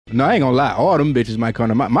No, I ain't gonna lie. All them bitches might come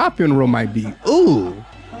to my funeral might be, ooh.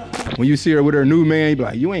 When you see her with her new man, you be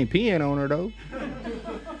like, you ain't peeing on her though.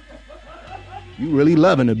 You really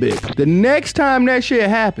loving a bitch. The next time that shit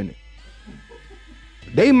happening,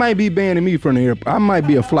 they might be banning me from the airport. I might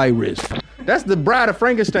be a flight risk. That's the Bride of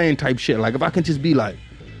Frankenstein type shit. Like if I can just be like,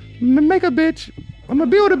 make a bitch. I'm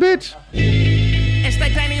gonna build a bitch. It's the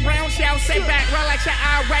Danny Brown Show. Sit back, relax, you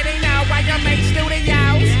already know why you make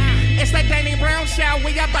studios. It's the Danny Brown Show.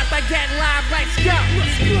 We about to get live. Let's go.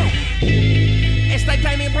 It's the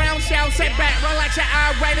Danny Brown Show. Sit back, relax, you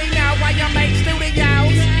already know why you make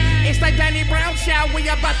studios. It's the Danny Brown Show. We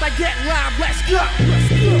about to get live. Let's go.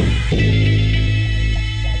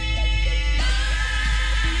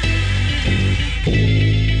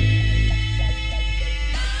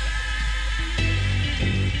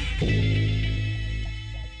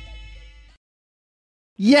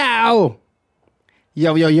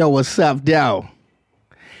 Yo, what's up, though?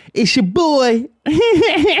 It's your boy.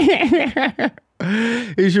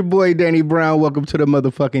 It's your boy, Danny Brown. Welcome to the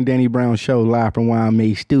motherfucking Danny Brown Show, live from Wild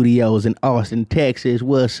Made Studios in Austin, Texas.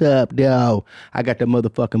 What's up, though? I got the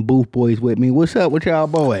motherfucking Booth Boys with me. What's up with y'all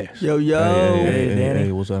boys? Yo. Hey, Danny.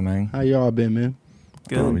 Hey, what's up, man? How y'all been, man?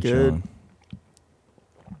 Good.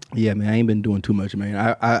 Yeah, man, I ain't been doing too much,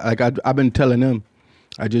 man. I've been telling them.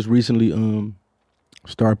 I just recently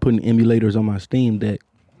started putting emulators on my Steam Deck.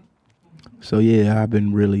 So yeah, I've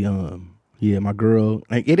been really my girl,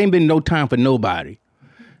 like it ain't been no time for nobody.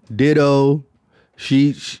 Ditto,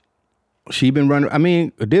 she been running. I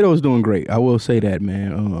mean, Ditto's doing great. I will say that,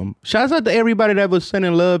 man. Shouts out to everybody that was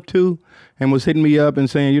sending love to and was hitting me up and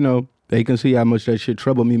saying, you know, they can see how much that shit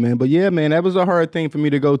troubled me, man. But yeah, man, that was a hard thing for me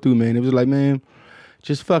to go through, man. It was like, man,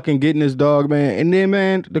 just fucking getting this dog, man. And then,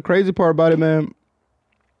 man, the crazy part about it, man,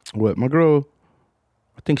 my girl,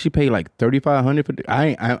 I think she paid like $3,500 for.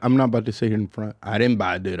 I'm not about to sit here in front. I didn't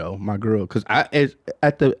buy Ditto, my girl, because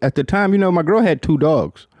at the time, you know, my girl had 2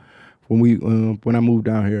 dogs when I moved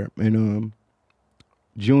down here, and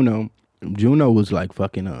Juno was like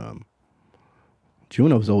fucking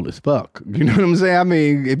Juno was old as fuck. You know what I'm saying? I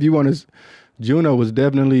mean, if you want to, Juno was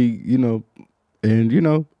definitely, you know, and you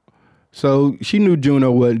know, so she knew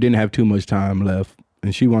Juno didn't have too much time left,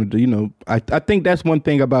 and she wanted to, you know, I think that's one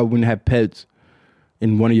thing about when you have pets.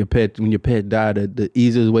 And when your pet died, the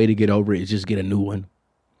easiest way to get over it is just get a new one.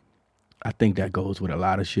 I think that goes with a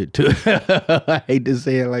lot of shit too. I hate to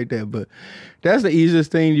say it like that, but that's the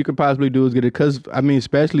easiest thing you could possibly do is get it. Because I mean,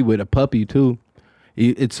 especially with a puppy too,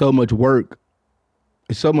 it's so much work.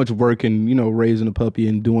 It's so much work in, you know, raising a puppy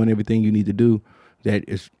and doing everything you need to do that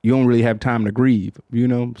you don't really have time to grieve, you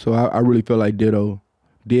know. So I really feel like Ditto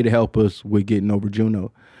did help us with getting over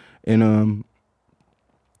Juno, and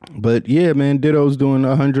But yeah, man, Ditto's doing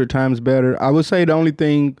 100 times better. I would say the only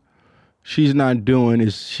thing she's not doing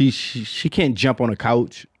is she can't jump on a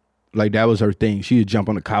couch. Like that was her thing. She would jump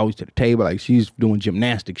on the couch to the table. Like she's doing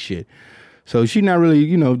gymnastic shit. So she's not really,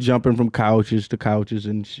 you know, jumping from couches to couches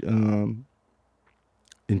and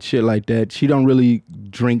shit like that. She don't really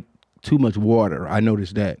drink too much water. I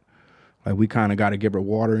noticed that. Like we kind of got to give her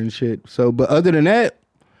water and shit. So, but other than that,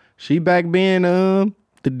 she back being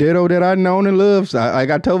the Ditto that I known and loved. So,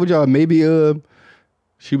 like I told y'all, maybe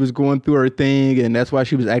she was going through her thing and that's why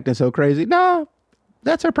she was acting so crazy. No,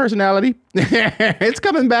 that's her personality. It's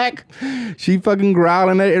coming back. She fucking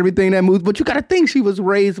growling at everything that moves. But you got to think she was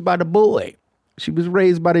raised by the boy. She was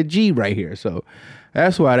raised by the G right here. So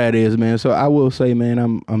that's why that is, man. So I will say, man,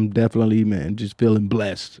 I'm definitely, man, just feeling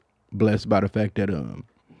blessed by the fact that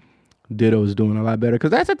Ditto is doing a lot better.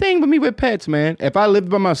 Because that's the thing with me with pets, man. If I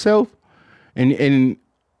lived by myself and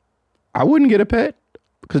I wouldn't get a pet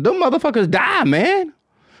because them motherfuckers die, man.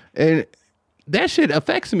 And that shit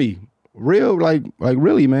affects me real, like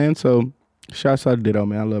really, man. So shouts out to Ditto,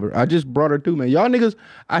 man. I love her. I just brought her through, man. Y'all niggas,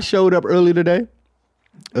 I showed up early today.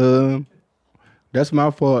 That's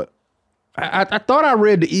my fault. I thought I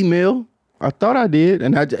read the email. I thought I did.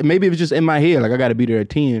 And maybe it was just in my head. Like I got to be there at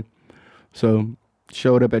 10. So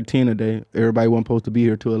showed up at 10 today. Everybody wasn't supposed to be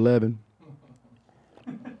here till 11.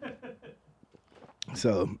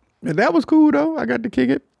 So that was cool though. I got to kick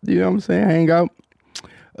it. You know what I'm saying? Hang out.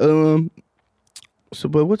 So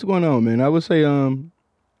but what's going on, man? I would say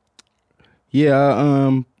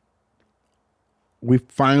we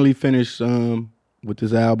finally finished with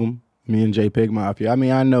this album, me and JPEG Mafia. I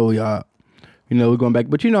mean, I know y'all, you know, we're going back,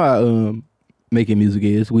 but you know how making music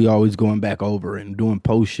is. We always going back over and doing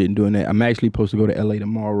post shit and doing that. I'm actually supposed to go to LA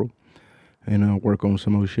tomorrow and work on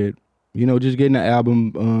some more shit. You know, just getting the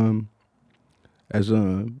album as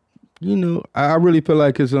you know, I really feel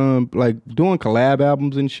like it's like doing collab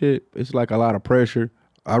albums and shit. It's like a lot of pressure.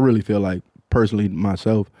 I really feel like personally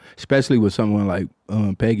myself, especially with someone like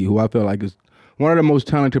Peggy, who I feel like is one of the most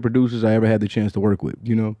talented producers I ever had the chance to work with,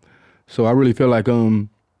 you know? So I really feel like, you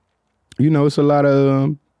know, it's a lot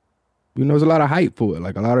of, you know, there's a lot of hype for it.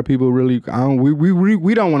 Like a lot of people really,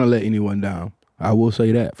 we don't want to let anyone down. I will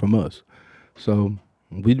say that from us. So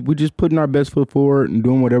we just putting our best foot forward and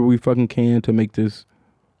doing whatever we fucking can to make this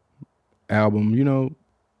album, you know,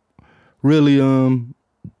 really,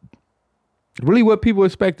 really what people are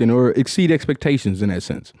expecting or exceed expectations in that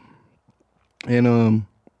sense. And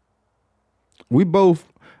we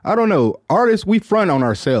both, I don't know, artists, we front on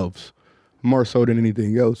ourselves more so than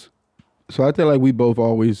anything else. So I feel like we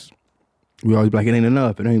always be like, it ain't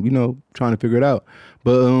enough. It ain't, you know, trying to figure it out.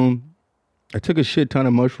 But I took a shit ton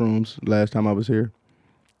of mushrooms last time I was here.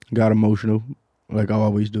 Got emotional, like I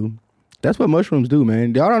always do. That's what mushrooms do,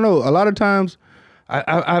 man. Y'all don't know. A lot of times,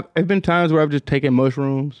 I've been times where I've just taken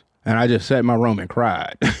mushrooms and I just sat in my room and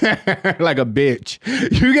cried like a bitch.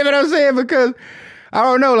 You get what I'm saying? Because I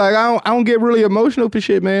don't know, like I don't get really emotional for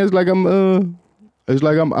shit, man. It's like I'm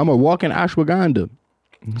a walking ashwagandha.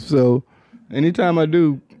 So anytime I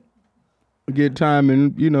do get time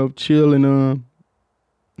and, you know, chill and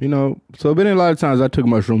you know, so been a lot of times I took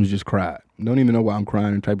mushrooms and just cried. Don't even know why I'm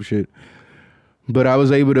crying and type of shit. But I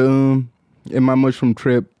was able to, in my mushroom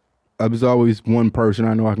trip, I was always one person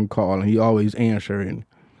I know I can call, and he always answer and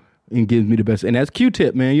gives me the best. And that's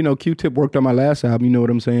Q-Tip, man. You know, Q-Tip worked on my last album, you know what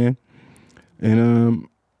I'm saying? And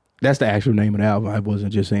that's the actual name of the album. I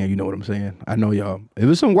wasn't just saying, you know what I'm saying? I know y'all. It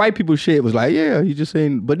was some white people shit. It was like, yeah, you just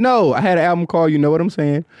saying. But no, I had an album called You Know What I'm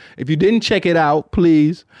Saying. If you didn't check it out,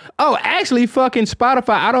 please. Oh, actually, fucking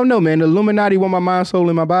Spotify. I don't know, man. The Illuminati want my mind, soul,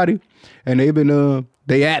 and my body. And they've been,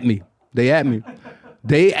 they at me.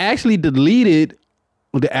 They actually deleted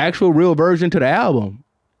the actual real version to the album.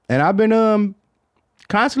 And I've been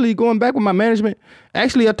constantly going back with my management.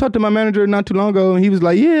 Actually, I talked to my manager not too long ago, and he was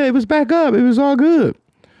like, yeah, it was back up. It was all good.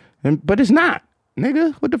 But it's not,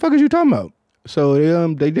 nigga. What the fuck is you talking about? So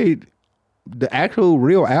they the actual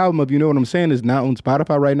real album of You Know What I'm Saying is not on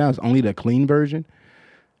Spotify right now. It's only the clean version.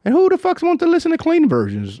 And who the fucks want to listen to clean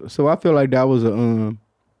versions? So I feel like that was an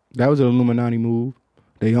Illuminati move.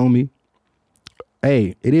 They own me.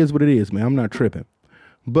 Hey, it is what it is, man. I'm not tripping.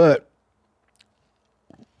 But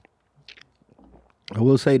I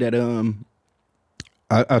will say that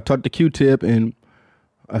I talked to Q-Tip and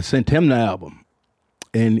I sent him the album.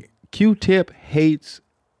 And Q-Tip hates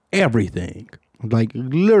everything. Like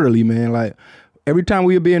literally, man. Like every time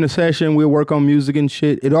we'll be in a session, we'll work on music and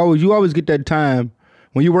shit. You always get that time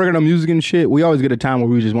when you're working on music and shit. We always get a time where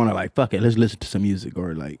we just want to like, fuck it, let's listen to some music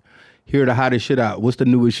or like hear the hottest shit out. What's the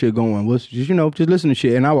newest shit going? What's just, you know, just listen to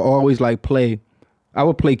shit. And I would always like play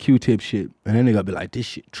Q-Tip shit, and then nigga be like, this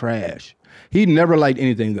shit trash. He never liked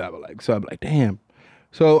anything that I would like. So I'd be like, damn.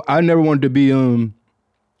 So I never wanted to be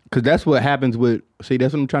because that's what happens with. See,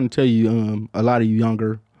 that's what I'm trying to tell you. A lot of you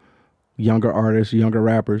younger artists, younger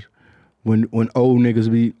rappers, when old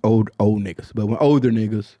niggas be old niggas, but when older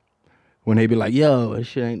niggas, when they be like, yo, that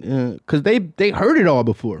shit ain't, because they heard it all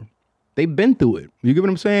before. They've been through it. You get what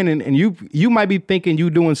I'm saying? And you might be thinking you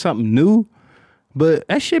doing something new, but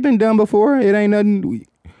that shit been done before. It ain't nothing.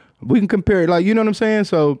 We can compare it, like, you know what I'm saying?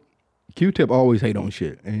 So Q-Tip always hate on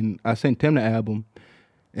shit, and I sent him the album,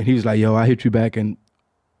 and he was like, yo, I hit you back in,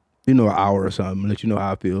 you know, an hour or something, let you know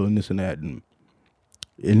how I feel and this and that.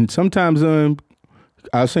 And sometimes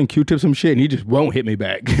I'll send Q-Tip some shit and he just won't hit me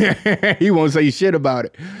back. He won't say shit about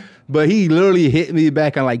it. But he literally hit me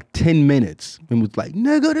back in like 10 minutes and was like,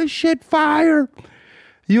 nigga, this shit fire.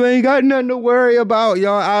 You ain't got nothing to worry about.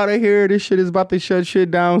 Y'all out of here. This shit is about to shut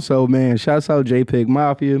shit down. So, man, shouts out JPEG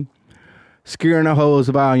Mafia. Scaring the Hoes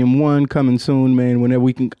Volume 1 coming soon, man, whenever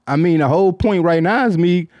we can. I mean, the whole point right now is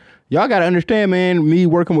me. Y'all got to understand, man, me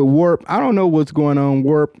working with Warp. I don't know what's going on,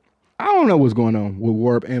 Warp. I don't know what's going on with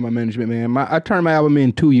Warp and my management, man. I turned my album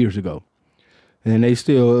in 2 years ago. And they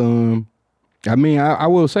still, I mean, I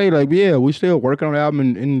will say, like, yeah, we still working on the album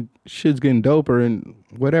and shit's getting doper and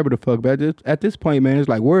whatever the fuck. But at this point, man, it's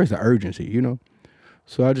like, where's the urgency, you know?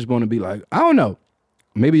 So I just want to be like, I don't know.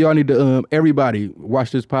 Maybe y'all need to, everybody watch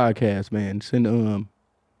this podcast, man. Send a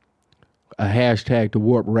hashtag to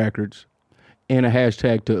Warp Records and a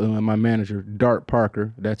hashtag to my manager, Dart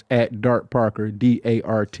Parker. That's at Dart Parker,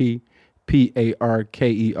 DartParker.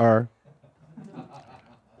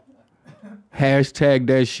 Hashtag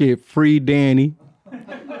that shit, free Danny.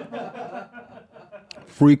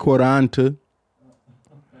 Free Quaranta.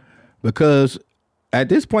 Because at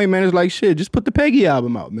this point, man, it's like shit, just put the Peggy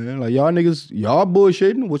album out, man. Like y'all niggas, y'all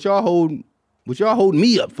bullshitting. What y'all holding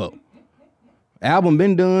me up for? Album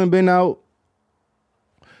been done, been out.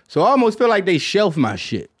 So I almost feel like they shelved my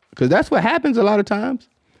shit. Because that's what happens a lot of times.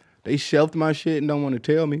 They shelved my shit and don't want to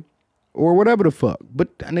tell me. Or whatever the fuck.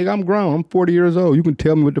 But nigga, I'm grown. I'm 40 years old. You can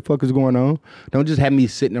tell me what the fuck is going on. Don't just have me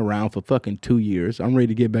sitting around for fucking 2 years. I'm ready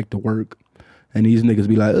to get back to work. And these niggas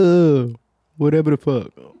be like, whatever the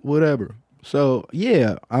fuck. Whatever. So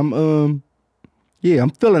yeah, I'm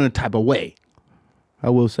feeling a type of way. I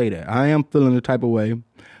will say that. I am feeling a type of way.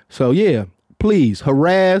 So yeah, please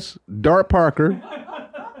harass Dart Parker.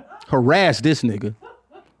 Harass this nigga.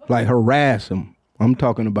 Like harass him. I'm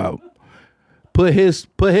talking about. Put his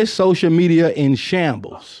social media in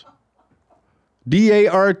shambles.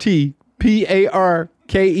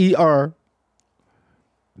 DARTPARKER.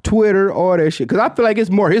 Twitter, all that shit. Cause I feel like it's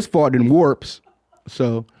more his fault than Warp's.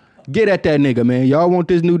 So get at that nigga, man. Y'all want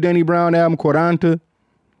this new Danny Brown album, Quaranta?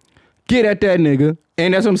 Get at that nigga.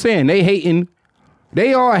 And that's what I'm saying.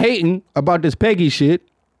 They all hating about this Peggy shit.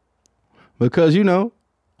 Because, you know,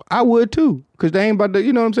 I would too. Cause they ain't about to,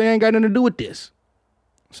 you know what I'm saying, ain't got nothing to do with this.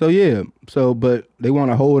 So yeah, but they want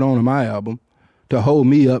to hold on to my album to hold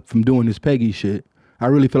me up from doing this Peggy shit. I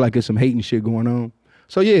really feel like there's some hating shit going on.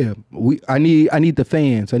 So yeah, I need the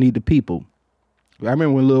fans. I need the people. I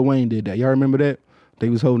remember when Lil Wayne did that. Y'all remember that? They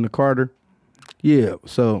was holding the Carter. Yeah.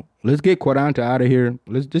 So let's get Quaranta out of here.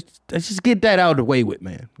 Let's just get that out of the way with,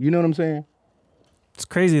 man. You know what I'm saying? It's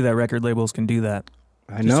crazy that record labels can do that.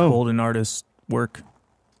 I just know. Hold an artist's work.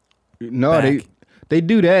 No, back. they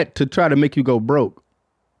do that to try to make you go broke.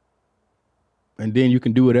 And then you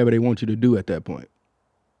can do whatever they want you to do at that point.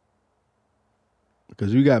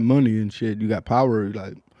 Because you got money and shit, you got power,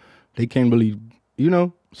 like they can't really, you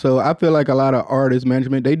know. So I feel like a lot of artist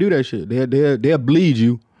management, they do that shit. They'll bleed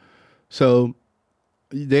you. So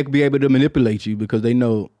they could be able to manipulate you because they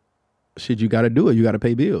know shit, you gotta do it. You gotta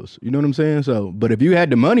pay bills. You know what I'm saying? So, but if you had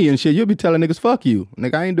the money and shit, you'll be telling niggas, fuck you.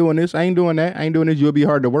 Nigga, I ain't doing this, I ain't doing that, I ain't doing this. You'll be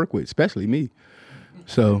hard to work with, especially me.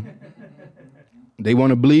 So they want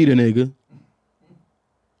to bleed a nigga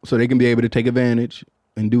so they can be able to take advantage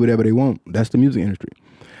and do whatever they want. That's the music industry.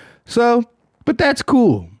 So, but that's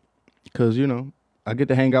cool. Cause you know, I get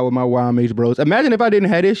to hang out with my YMH bros. Imagine if I didn't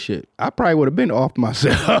have this shit. I probably would have been off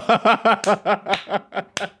myself.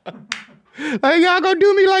 Like, y'all gonna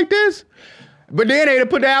do me like this? But then they'd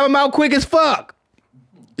put the album out quick as fuck.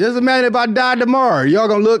 Just imagine if I died tomorrow. Y'all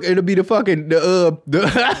gonna look, it'll be the fucking,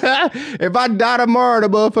 if I die tomorrow, the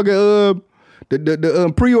motherfucking,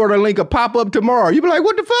 the pre-order link will pop up tomorrow. You be like,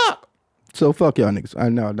 what the fuck? So fuck y'all niggas.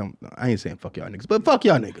 I ain't saying fuck y'all niggas, but fuck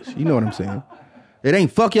y'all niggas. You know what I'm saying? It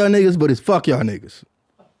ain't fuck y'all niggas, but it's fuck y'all niggas.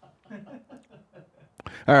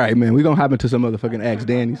 All right, man. We gonna hop into some motherfucking Ask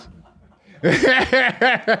Danny's.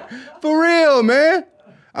 For real, man.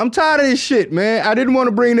 I'm tired of this shit, man. I didn't want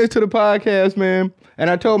to bring this to the podcast, man. And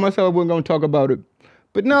I told myself I wasn't gonna talk about it.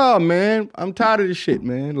 But no, man. I'm tired of this shit,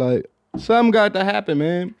 man. Like, something got to happen,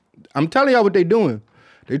 man. I'm telling y'all what they doing.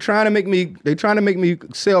 They trying to make me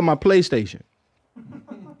sell my PlayStation.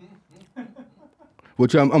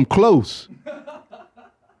 Which I'm close.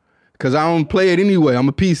 Cause I don't play it anyway. I'm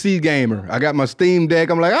a PC gamer. I got my Steam Deck.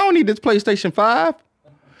 I'm like, I don't need this PlayStation 5.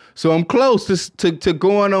 So I'm close to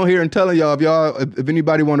going on here and telling y'all if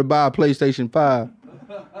anybody want to buy a PlayStation 5.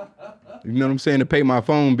 You know what I'm saying? To pay my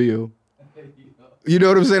phone bill. You know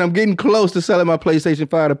what I'm saying? I'm getting close to selling my PlayStation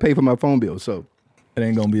 5 to pay for my phone bill. So it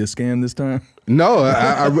ain't gonna be a scam this time. No,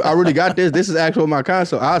 I really got this. This is actual my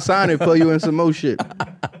console. I'll sign it for you and some more shit.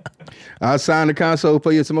 I'll sign the console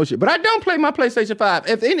for you and some more shit. But I don't play my PlayStation 5.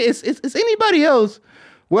 If it's anybody else,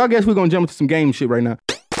 well, I guess we're gonna jump into some game shit right now.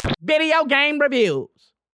 Video game reviews.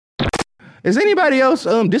 Is anybody else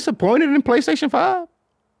disappointed in PlayStation 5?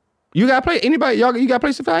 You got anybody? Y'all, you got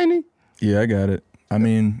PlayStation 5? Any? Yeah, I got it. I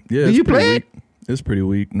mean, yeah. Do you play it? It's pretty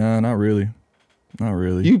weak. Nah, not really. Not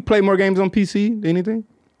really. You play more games on PC than anything?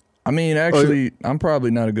 I mean, actually, I'm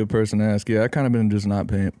probably not a good person to ask. Yeah, I kind of been just not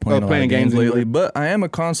playing a lot of games lately. But I am a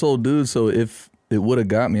console dude, so if it would have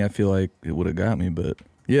got me, I feel like it would have got me. But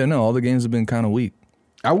yeah, no, all the games have been kind of weak.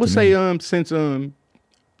 I would say since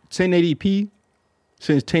 1080p,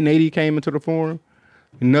 since 1080 came into the forum,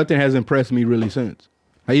 nothing has impressed me really since.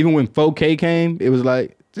 Like, even when 4K came, it was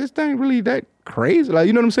like, this thing really that crazy? Like,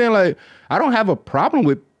 you know what I'm saying? Like, I don't have a problem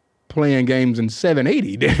with playing games in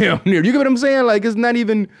 780 damn near. You get what I'm saying? Like, it's not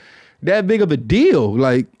even that big of a deal.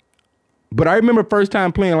 Like, but I remember first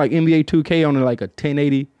time playing like NBA 2K on like a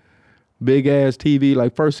 1080 big ass TV.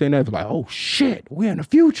 Like, first thing that was like, oh shit, we're in the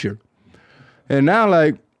future. And now,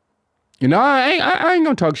 like, you know, I ain't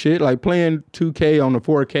gonna talk shit. Like, playing 2K on a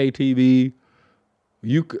 4K TV,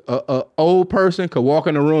 a old person could walk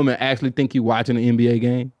in the room and actually think you watching an NBA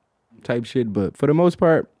game type shit. But for the most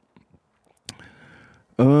part,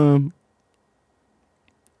 I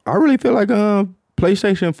really feel like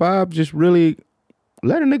PlayStation 5 just really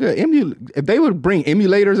let a nigga emulate. If they would bring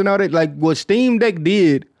emulators and all that, like what Steam Deck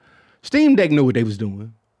did, Steam Deck knew what they was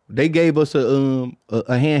doing. They gave us a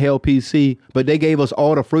handheld PC, but they gave us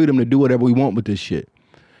all the freedom to do whatever we want with this shit.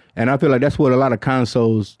 And I feel like that's what a lot of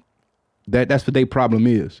consoles, that's what their problem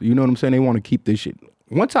is. You know what I'm saying? They want to keep this shit.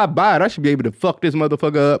 Once I buy it, I should be able to fuck this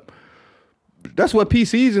motherfucker up. That's what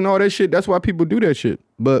PCs and all that shit, that's why people do that shit.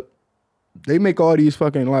 But they make all these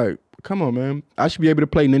fucking like, come on, man. I should be able to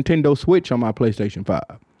play Nintendo Switch on my PlayStation 5.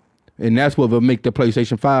 And that's what will make the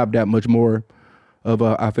PlayStation 5 that much more of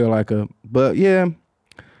a, I feel like a, but yeah.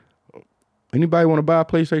 Anybody want to buy a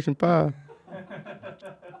PlayStation 5?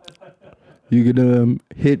 You can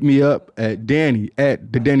hit me up at Danny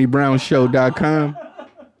at theDannyBrownShow.com.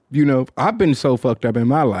 You know, I've been so fucked up in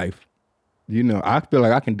my life. You know, I feel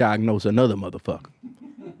like I can diagnose another motherfucker.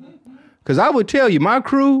 Because I would tell you, my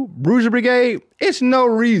crew, Bruiser Brigade, it's no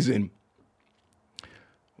reason.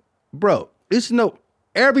 Bro,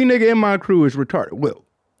 every nigga in my crew is retarded. Well,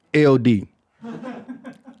 LD.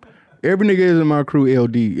 Every nigga is in my crew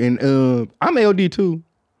LD. And I'm LD too.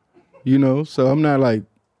 You know, so I'm not like,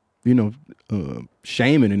 you know,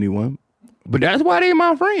 shaming anyone. But that's why they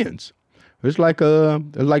my friends. It's like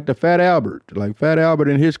the Fat Albert. Like Fat Albert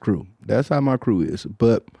and his crew. That's how my crew is.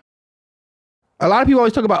 But a lot of people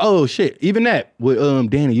always talk about, oh shit, even that with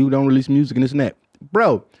Danny, you don't release music and this and that.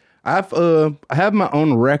 Bro, I have my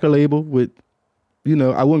own record label with, you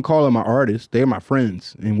know, I wouldn't call them my artists. They're my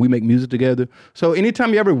friends and we make music together. So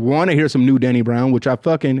anytime you ever want to hear some new Danny Brown, which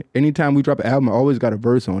anytime we drop an album, I always got a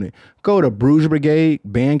verse on it. Go to Bruiser Brigade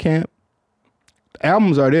Bandcamp.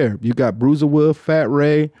 Albums are there. You got Bruiser Wolf, Fat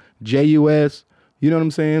Ray, JUS, you know what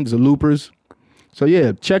I'm saying? The Loopers. So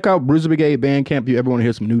yeah, check out Bruiser Brigade Bandcamp if you ever want to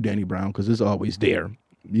hear some new Danny Brown, because it's always there.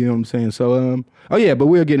 You know what I'm saying? So oh yeah, but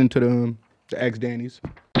we'll get into the Ask Danny's.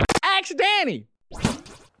 Ask Danny.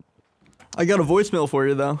 I got a voicemail for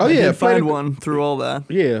you though. Oh yeah, I did find one through all that.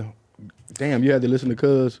 Yeah. Damn, you had to listen to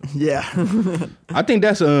Cuz. Yeah. I think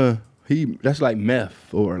that's like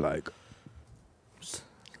meth or like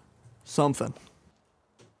something.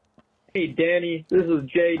 Hey Danny, this is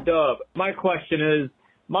J-Dub. My question is,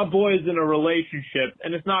 my boy's in a relationship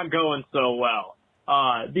and it's not going so well.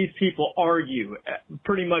 These people argue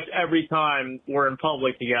pretty much every time we're in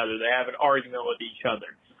public together. They have an argument with each other.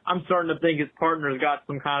 I'm starting to think his partner's got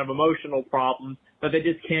some kind of emotional problems that they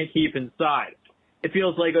just can't keep inside. It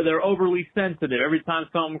feels like they're overly sensitive. Every time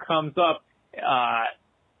something comes up,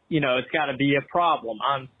 it's got to be a problem.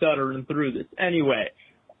 I'm stuttering through this. Anyway,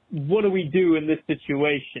 what do we do in this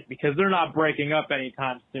situation? Because they're not breaking up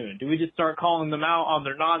anytime soon. Do we just start calling them out on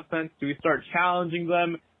their nonsense? Do we start challenging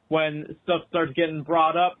them when stuff starts getting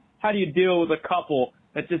brought up? How do you deal with a couple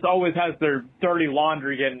that just always has their dirty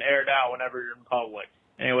laundry getting aired out whenever you're in public?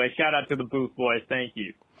 Anyway, shout out to the Booth Boys. Thank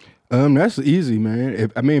you. That's easy, man.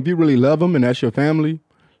 If you really love them and that's your family,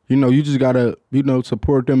 you know, you just gotta,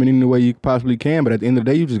 support them in any way you possibly can. But at the end of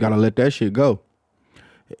the day, you just gotta let that shit go.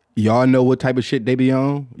 Y'all know what type of shit they be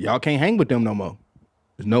on. Y'all can't hang with them no more.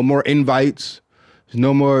 There's no more invites. There's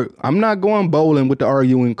no more. I'm not going bowling with the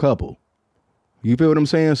arguing couple. You feel what I'm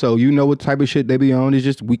saying? So you know what type of shit they be on. It's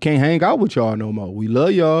just we can't hang out with y'all no more. We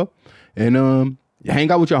love y'all, and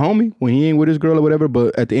hang out with your homie when he ain't with his girl or whatever.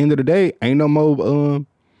 But at the end of the day, ain't no more.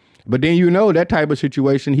 But then that type of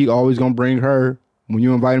situation, he always gonna bring her when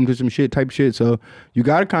you invite him to some shit type shit. So you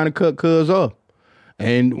gotta kind of cut Cuz off.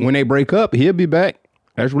 And when they break up, he'll be back.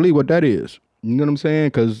 That's really what that is. You know what I'm saying?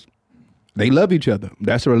 Because they love each other.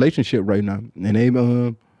 That's a relationship right now. And they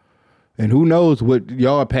and who knows what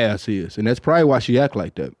y'all past is. And that's probably why she act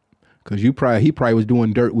like that. Because he probably was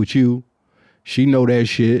doing dirt with you. She know that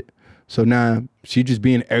shit. So now she just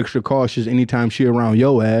being extra cautious anytime she around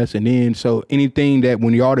your ass. And then so anything that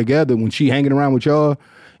when y'all together, when she hanging around with y'all,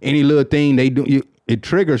 any little thing they do, it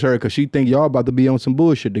triggers her because she think y'all about to be on some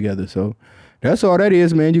bullshit together. So that's all that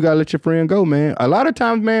is, man. You gotta let your friend go, man. A lot of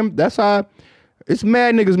times, man, that's how it's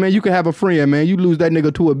mad niggas, man. You can have a friend, man. You lose that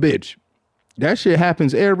nigga to a bitch. That shit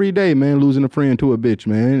happens every day, man, losing a friend to a bitch,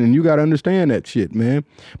 man. And you gotta understand that shit, man.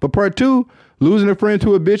 But part two, losing a friend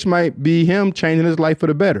to a bitch might be him changing his life for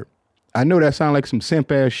the better. I know that sound like some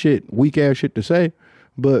simp ass shit, weak ass shit to say,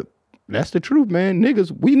 but that's the truth, man.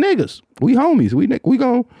 Niggas, we homies. We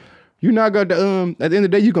gon' you not got to at the end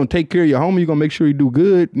of the day, you gonna take care of your homie, you gonna make sure you do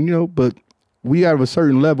good, but we have a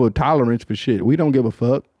certain level of tolerance for shit. We don't give a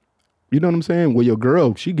fuck. You know what I'm saying? Well, your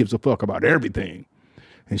girl, she gives a fuck about everything.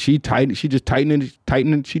 And she tightening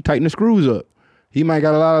the screws up. He might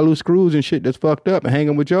got a lot of loose screws and shit that's fucked up and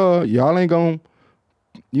hanging with y'all. Y'all ain't gonna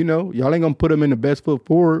put him in the best foot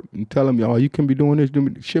forward and tell him, y'all, you can be doing this.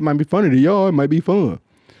 Shit might be funny to y'all. It might be fun.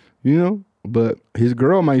 But his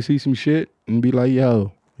girl might see some shit and be like,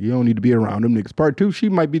 yo, you don't need to be around them niggas. Part 2, she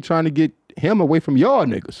might be trying to get him away from y'all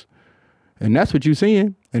niggas. And that's what you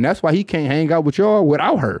seeing. And that's why he can't hang out with y'all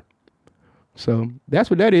without her. So that's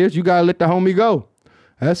what that is. You gotta let the homie go.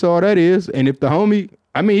 That's all that is. And if the homie,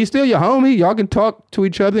 I mean, he's still your homie. Y'all can talk to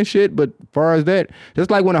each other and shit. But as far as that, just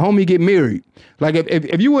like when a homie get married. Like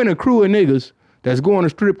if you in a crew of niggas that's going to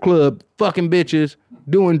strip club, fucking bitches,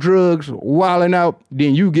 doing drugs, wilding out,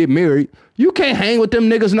 then you get married, you can't hang with them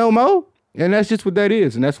niggas no more. And that's just what that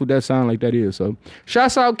is. And that's what that sound like that is. So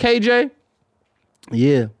shouts out KJ.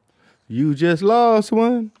 Yeah. You just lost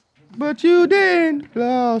one, but you didn't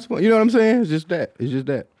lost one. You know what I'm saying? It's just that. It's just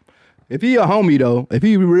that. If he a homie though, if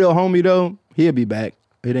he a real homie though, he'll be back.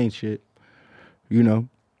 It ain't shit. You know?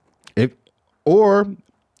 Or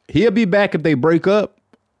he'll be back if they break up,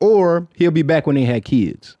 or he'll be back when they had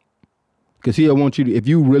kids. Cause he'll want you to, if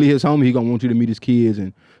you really his homie, he gonna want you to meet his kids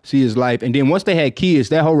and see his life. And then once they had kids,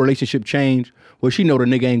 that whole relationship changed. Well, she know the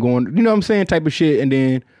nigga ain't going, you know what I'm saying, type of shit. And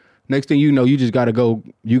then next thing you know, you just gotta go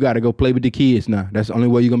play with the kids now. That's the only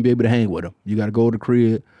way you're gonna be able to hang with them. You gotta go to the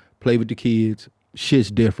crib, play with the kids. Shit's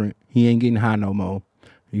different. He ain't getting high no more.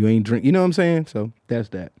 You ain't drink, you know what I'm saying? So that's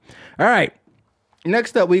that. All right.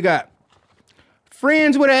 Next up, we got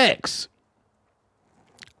friends with an ex.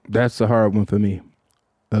 That's a hard one for me.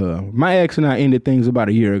 My ex and I ended things about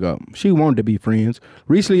a year ago. She wanted to be friends.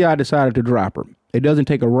 Recently, I decided to drop her. It doesn't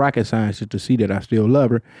take a rocket scientist to see that I still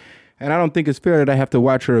love her. And I don't think it's fair that I have to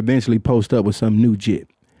watch her eventually post up with some new jit.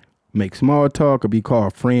 Make small talk or be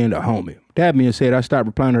called friend or homie. That being said, I stopped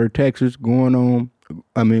replying to her texts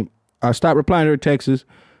I stopped replying to her texts.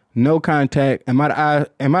 No contact. Am I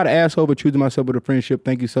the asshole for choosing myself with a friendship?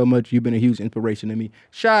 Thank you so much. You've been a huge inspiration to me.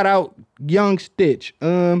 Shout out Young Stitch.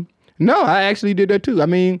 No, I actually did that too. I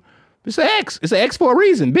mean, it's an ex. It's an ex for a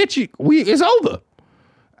reason. Bitch, it's over.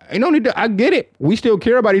 Ain't no need to, I get it. We still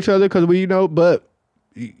care about each other because but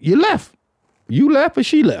you left. You left or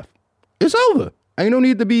she left. It's over. Ain't no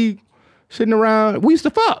need to be sitting around. We used to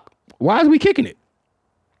fuck. Why is we kicking it?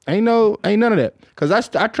 Ain't none of that. Cause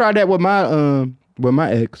I tried that with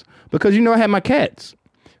my ex because I had my cats.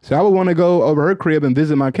 So I would want to go over her crib and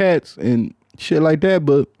visit my cats and shit like that.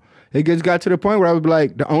 But it just got to the point where I would be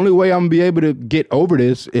like, the only way I'm gonna be able to get over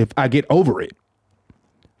this if I get over it.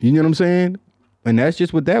 You know what I'm saying? And that's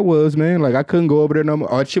just what that was, man. Like I couldn't go over there no more.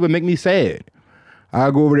 Or shit would make me sad.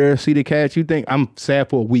 I'll go over there, see the cats. You think I'm sad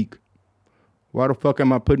for a week. Why the fuck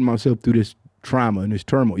am I putting myself through this trauma and this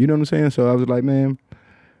turmoil? You know what I'm saying? So I was like, man,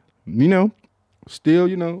 still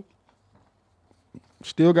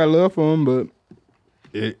got love for him, but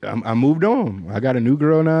I moved on. I got a new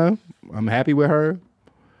girl now. I'm happy with her.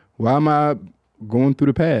 Why am I going through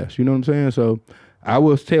the past? You know what I'm saying? So I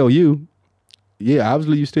will tell you, yeah,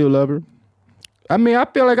 obviously you still love her. I mean, I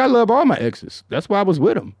feel like I love all my exes. That's why I was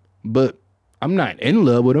with them. But I'm not in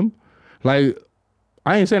love with them. Like,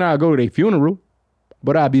 I ain't saying I'll go to their funeral,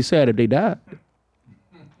 but I'd be sad if they died.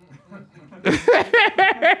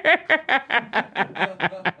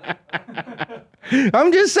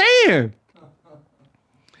 I'm just saying.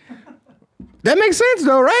 That makes sense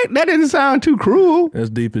though, right? That didn't sound too cruel.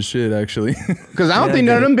 That's deep as shit, actually. Because I don't think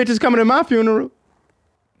none of them bitches coming to my funeral.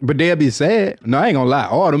 But they'll be sad. No, I ain't gonna lie.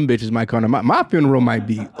 All them bitches might come to my funeral might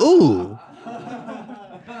be, ooh.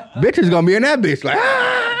 Bitches gonna be in that bitch like,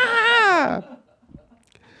 ah.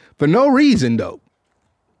 For no reason though.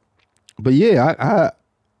 But yeah, I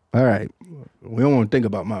all right. We don't want to think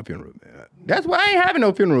about my funeral, man. That's why I ain't having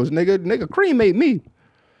no funerals, nigga. Nigga cremate me.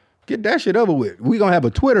 Get that shit over with. We gonna have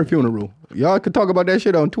a Twitter funeral. Y'all can talk about that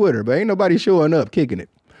shit on Twitter, but ain't nobody showing up kicking it.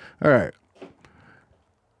 All right.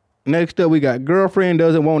 Next up, we got girlfriend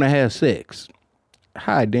doesn't want to have sex.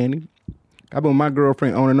 Hi, Danny. I've been with my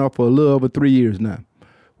girlfriend on and off for a little over 3 years now.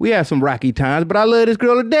 We had some rocky times, but I love this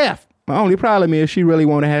girl to death. My only problem is she really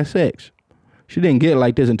want to have sex. She didn't get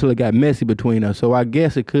like this until it got messy between us, so I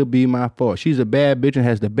guess it could be my fault. She's a bad bitch and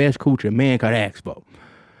has the best coochie a man could ask for.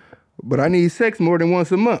 But I need sex more than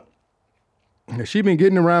once a month. She been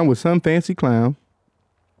getting around with some fancy clown.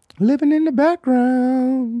 Living in the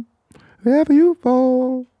background, wherever you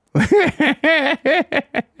fall.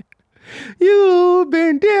 You've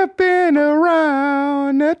been dipping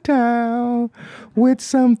around the town with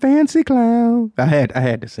some fancy clown. I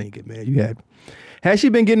had to sing it, man. You had. Has she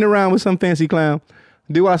been getting around with some fancy clown?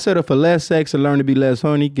 Do I settle for less sex and learn to be less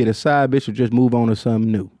horny, get a side bitch, or just move on to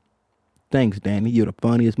something new? Thanks, Danny. You're the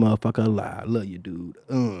funniest motherfucker alive. Love you, dude.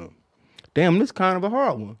 Damn, this is kind of a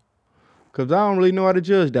hard one. Because I don't really know how to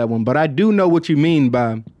judge that one. But I do know what you mean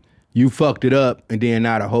by you fucked it up and then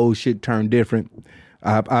now the whole shit turned different.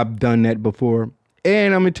 I've done that before.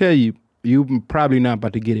 And I'm going to tell you, you're probably not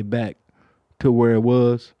about to get it back. to where it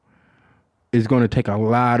was, it's gonna take a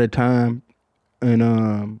lot of time. And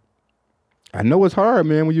I know it's hard,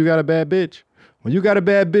 man, when you got a bad bitch. When you got a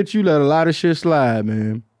bad bitch, you let a lot of shit slide,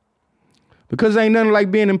 man. Because ain't nothing like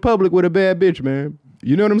being in public with a bad bitch, man.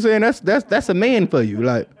 You know what I'm saying? That's a man for you.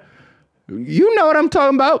 Like, you know what I'm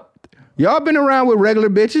talking about. Y'all been around with regular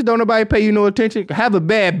bitches. Don't nobody pay you no attention. Have a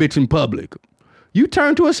bad bitch in public. You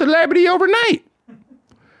turn to a celebrity overnight.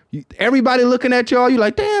 Everybody looking at y'all, you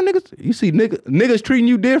like, damn, niggas. You see niggas treating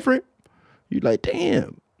you different. You like,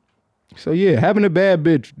 damn. So yeah, having a bad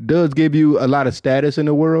bitch does give you a lot of status in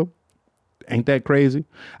the world. Ain't that crazy?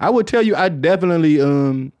 I would tell you, I definitely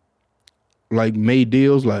like made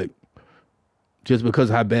deals like just because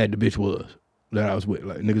of how bad the bitch was that I was with.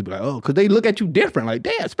 Like niggas be like, oh, cause they look at you different. Like,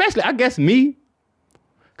 damn, especially I guess me.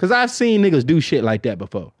 Cause I've seen niggas do shit like that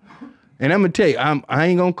before. And I'm gonna tell you, I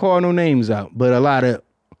ain't gonna call no names out, but a lot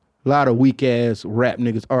of weak ass rap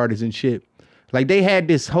niggas, artists and shit. Like they had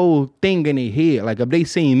this whole thing in their head. Like if they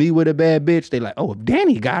seen me with a bad bitch, they like, oh, if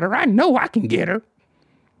Danny got her, I know I can get her.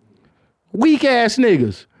 Weak ass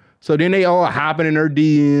niggas. So then they all hopping in their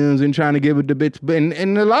DMs and trying to give it the bitch.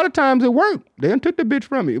 And a lot of times it worked. They done took the bitch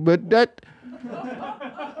from me. But that,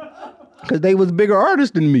 because they was bigger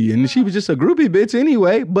artists than me. And she was just a groupie bitch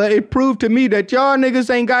anyway. But it proved to me that y'all niggas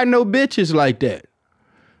ain't got no bitches like that.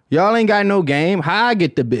 Y'all ain't got no game. How I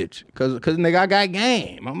get the bitch? Cause nigga, I got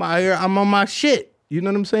game. I'm out here, I'm on my shit. You know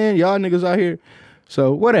what I'm saying? Y'all niggas out here.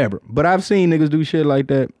 So whatever. But I've seen niggas do shit like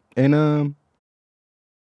that. And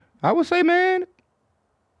I would say, man,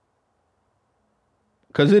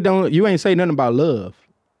 cause you ain't say nothing about love.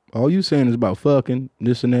 All you saying is about fucking,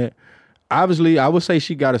 this and that. Obviously, I would say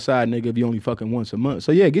she got a side nigga if you only fucking once a month.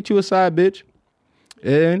 So yeah, get you a side bitch.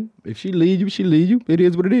 And if she leave you, she leave you. It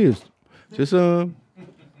is what it is.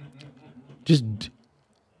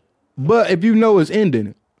 But if you know it's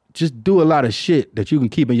ending, just do a lot of shit that you can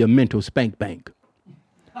keep in your mental spank bank.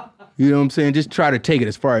 You know what I'm saying? Just try to take it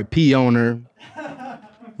as far as pee on her.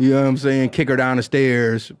 You know what I'm saying? Kick her down the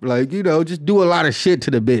stairs. Like, you know, just do a lot of shit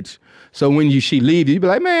to the bitch. So when she leave you be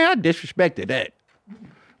like, man, I disrespected that.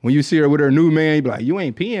 When you see her with her new man, you be like, you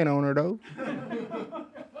ain't peeing on her though.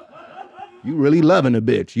 You really loving the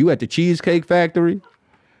bitch. You at the Cheesecake Factory.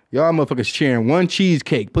 Y'all motherfuckers sharing one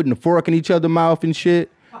cheesecake, putting a fork in each other's mouth and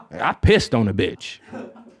shit. I pissed on the bitch.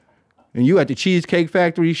 And you at the Cheesecake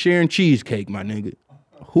Factory sharing cheesecake, my nigga.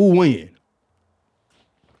 Who win?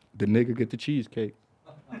 The nigga get the cheesecake.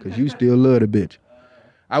 Cause you still love the bitch.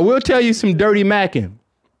 I will tell you some dirty macking.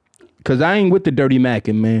 Cause I ain't with the dirty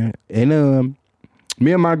macking, man. And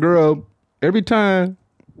me and my girl, every time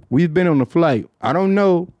we've been on a flight, I don't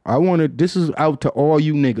know. This is out to all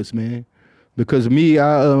you niggas, man. Because me,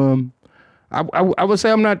 I would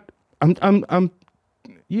say I'm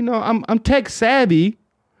tech savvy,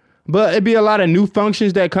 but it'd be a lot of new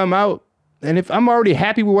functions that come out. And if I'm already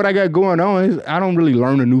happy with what I got going on, I don't really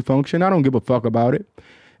learn a new function. I don't give a fuck about it.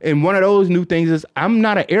 And one of those new things is I'm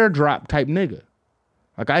not an airdrop type nigga.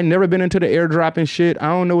 Like I never been into the airdrop and shit. I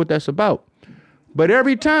don't know what that's about. But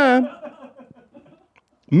every time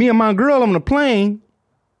me and my girl on the plane,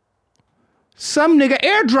 some nigga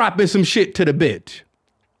airdropping some shit to the bitch.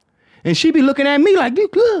 And she be looking at me like,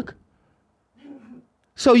 look.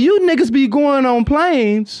 So you niggas be going on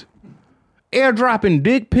planes, airdropping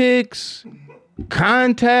dick pics,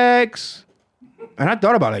 contacts. And I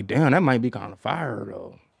thought about like, damn, that might be kind of fire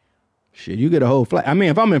though. Shit, you get a whole flight. I mean,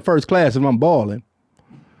 if I'm in first class, if I'm balling,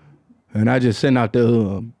 and I just send out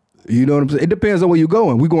the, you know what I'm saying? It depends on where you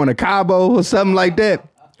going. We going to Cabo or something like that.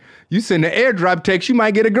 You send an airdrop text, you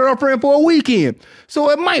might get a girlfriend for a weekend.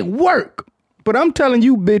 So it might work. But I'm telling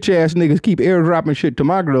you bitch ass niggas keep airdropping shit to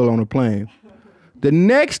my girl on the plane. The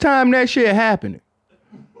next time that shit happening,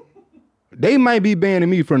 they might be banning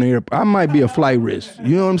me from the airport. I might be a flight risk.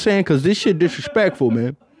 You know what I'm saying? Because this shit disrespectful,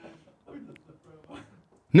 man.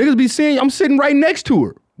 Niggas be saying, I'm sitting right next to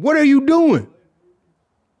her. What are you doing?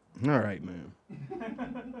 All right, man.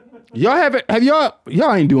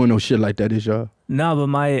 Y'all ain't doing no shit like that, is y'all? No, but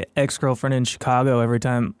my ex-girlfriend in Chicago,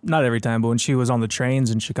 not every time, but when she was on the trains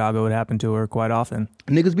in Chicago, it happened to her quite often.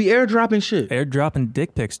 Niggas be airdropping shit. Airdropping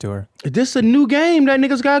dick pics to her. This a new game that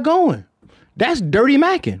niggas got going. That's dirty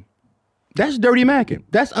macking.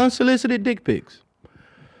 That's unsolicited dick pics.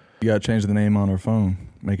 You gotta change the name on her phone.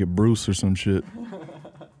 Make it Bruce or some shit.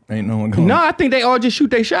 Ain't no one going. No, I think they all just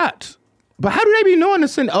shoot their shots. But how do they be knowing to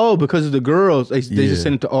send? Oh, because of the girls. They just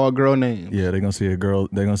send it to all girl names. Yeah, they're going to see a girl.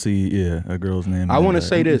 They're going to see, a girl's name. I want to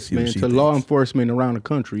say this, man, to law enforcement around the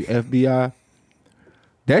country, FBI.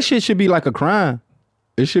 That shit should be like a crime.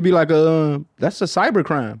 It should be like that's a cyber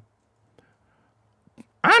crime.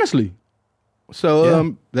 Honestly.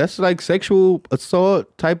 So that's like sexual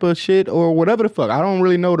assault type of shit or whatever the fuck. I don't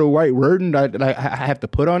really know the right wording that I have to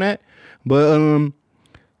put on that. But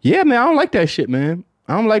yeah, man, I don't like that shit, man.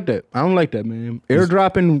 I don't like that, man.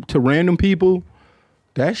 Airdropping to random people,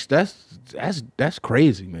 that's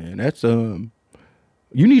crazy, man. That's you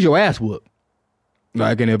need your ass whooped.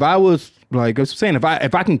 Like, and if I was like I was saying,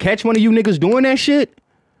 if I can catch one of you niggas doing that shit,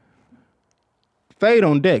 fade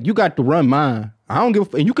on deck. You got to run mine. I don't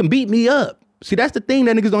give a and you can beat me up. See, that's the thing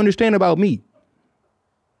that niggas don't understand about me.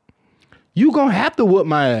 You gonna have to whoop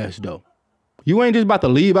my ass, though. You ain't just about to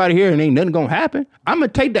leave out of here and ain't nothing gonna happen. I'm gonna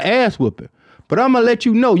take the ass whooping. But I'm gonna let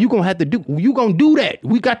you know you gonna do that.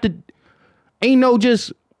 We got to, ain't no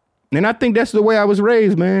just, and I think that's the way I was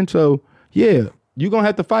raised, man. So, yeah, you gonna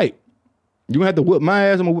have to fight. You gonna have to whoop my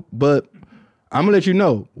ass, but I'm gonna let you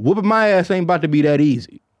know, whooping my ass ain't about to be that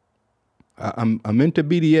easy. I'm into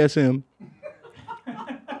BDSM.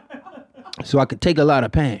 So I could take a lot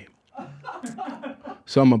of pain.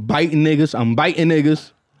 So I'm biting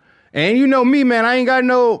niggas. And you know me, man, I ain't got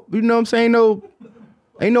no, you know what I'm saying,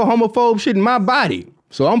 ain't no homophobe shit in my body.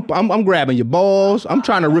 So I'm grabbing your balls. I'm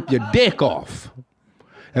trying to rip your dick off.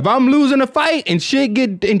 If I'm losing a fight and shit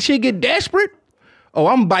get desperate, oh,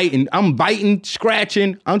 I'm biting,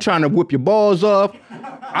 scratching. I'm trying to whip your balls off.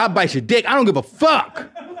 I bite your dick. I don't give a fuck.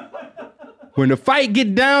 When the fight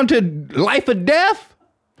get down to life or death,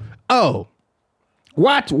 oh,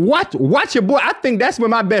 watch your boy. I think that's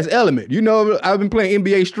my best element. You know, I've been playing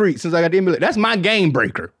NBA Street since I got the NBA. That's my game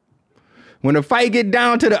breaker. When the fight get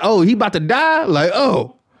down to the, he about to die, like,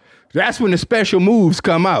 that's when the special moves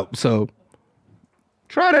come out. So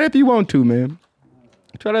try that if you want to, man.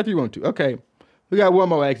 Try that if you want to. Okay, we got one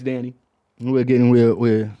more Ask Danny.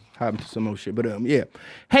 We're hop into some more shit. But yeah.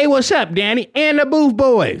 Hey, what's up, Danny and the Booth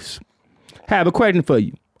Boys? Have a question for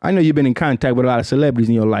you. I know you've been in contact with a lot of celebrities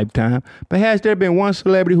in your lifetime, but has there been one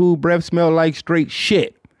celebrity whose breath smelled like straight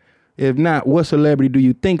shit? If not, what celebrity do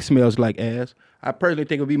you think smells like ass? I personally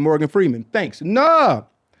think it would be Morgan Freeman. Thanks. Nah.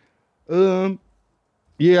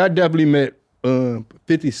 Yeah, I definitely met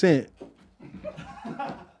 50 Cent.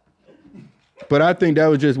 But I think that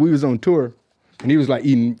was just, we was on tour, and he was like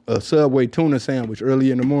eating a Subway tuna sandwich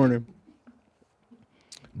early in the morning.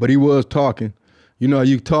 But he was talking. You know,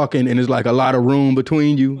 you talking and there's like a lot of room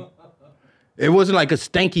between you. It wasn't like a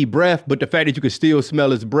stanky breath, but the fact that you could still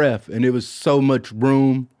smell his breath and there was so much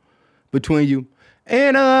room between you.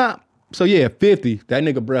 And so yeah, 50, that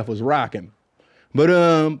nigga breath was rocking.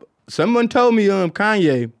 But someone told me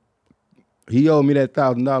Kanye, he owed me that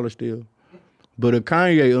 $1,000 still. But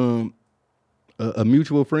Kanye, a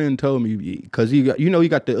mutual friend told me, because he got, you know, he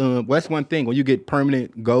got the, well, that's one thing, when you get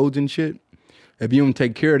permanent golds and shit, if you don't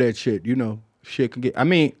take care of that shit, you know, shit can get, I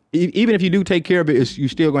mean, even if you do take care of it, you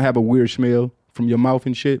still gonna have a weird smell from your mouth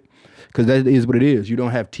and shit, because that is what it is. You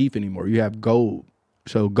don't have teeth anymore. You have gold.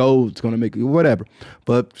 So gold's gonna make it, whatever.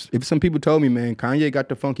 But if some people told me, man, Kanye got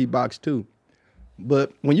the funky box too.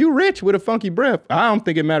 But when you rich with a funky breath, I don't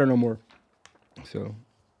think it matter no more. So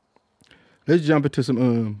let's jump into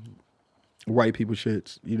some white people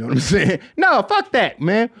shits. You know what I'm saying? No, fuck that,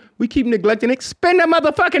 man. We keep neglecting it. Spin the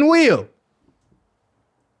motherfucking wheel.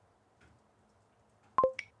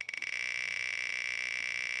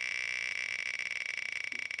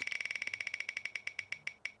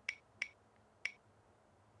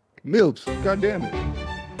 MILFs, God damn it.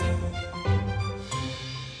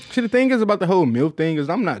 See, the thing is about the whole MILF thing is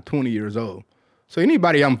I'm not 20 years old. So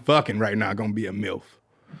anybody I'm fucking right now gonna be a MILF.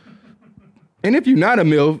 And if you're not a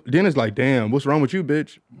MILF, then it's like, damn, what's wrong with you,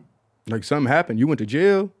 bitch? Like something happened. You went to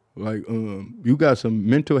jail. Like, you got some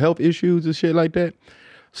mental health issues and shit like that.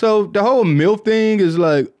 So the whole MILF thing is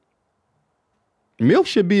like, MILF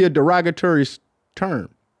should be a derogatory term.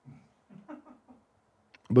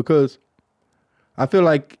 Because I feel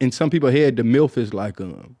like in some people's head, the MILF is like,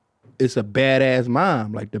 it's a badass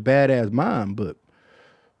mom, like the badass mom, but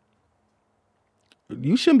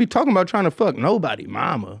you shouldn't be talking about trying to fuck nobody,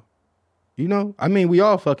 mama. You know? I mean, we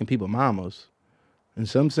all fucking people mamas in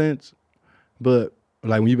some sense, but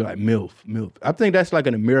like when you be like MILF. I think that's like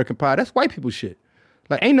an American pie. That's white people shit.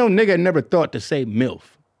 Like ain't no nigga never thought to say MILF.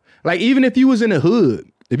 Like even if you was in the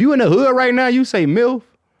hood, if you in the hood right now, you say MILF,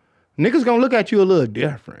 niggas gonna look at you a little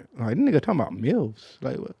different. Like, nigga talking about MILFs.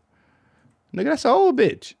 Like, what? Nigga, that's an old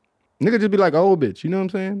bitch. Nigga just be like, old bitch. You know what I'm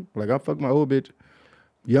saying? Like, I fuck my old bitch.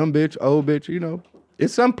 Young bitch, old bitch, you know.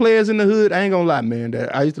 It's some players in the hood, I ain't gonna lie, man,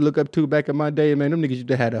 that I used to look up to back in my day, man. Them niggas used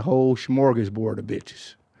to have a whole smorgasbord of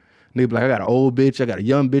bitches. Niggas be like, I got an old bitch, I got a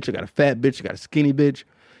young bitch, I got a fat bitch, I got a skinny bitch.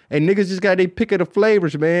 And niggas just got their pick of the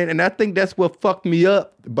flavors, man. And I think that's what fucked me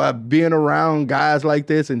up by being around guys like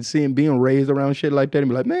this and being raised around shit like that and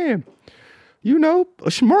be like, man, You know, a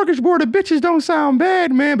smorgasbord of bitches don't sound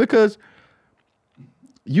bad, man, because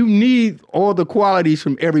you need all the qualities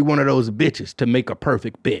from every one of those bitches to make a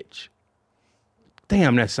perfect bitch.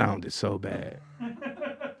 Damn, that sounded so bad.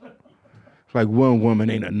 Like one woman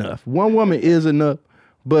ain't enough. One woman is enough,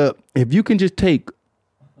 but if you can just take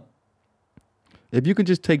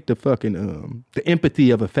the fucking the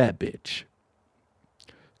empathy of a fat bitch,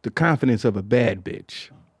 the confidence of a bad bitch,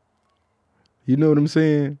 you know what I'm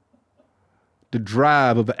saying? The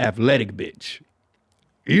drive of an athletic bitch.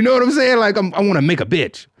 You know what I'm saying? Like I want to make a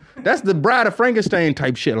bitch. That's the Bride of Frankenstein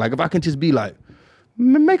type shit. Like if I can just be like,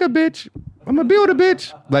 make a bitch. I'm gonna build a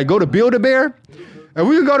bitch. Like go to Build-A-Bear. And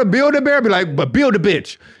we can go to Build-A-Bear, be like, but build a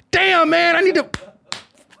bitch. Damn, man, I need to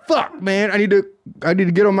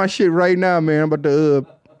get on my shit right now, man. I'm about to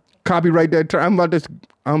copyright that term.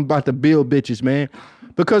 I'm about to build bitches, man.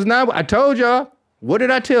 Because now I told y'all, what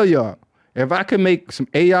did I tell y'all? If I could make some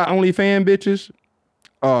AI OnlyFans bitches,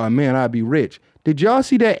 oh man, I'd be rich. Did y'all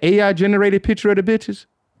see that AI generated picture of the bitches?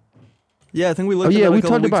 Yeah, I think we looked at it we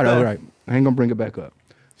talked about it. All right. I ain't gonna bring it back up.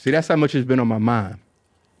 See, that's how much it's been on my mind.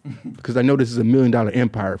 Because I know this is $1 million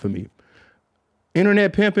empire for me.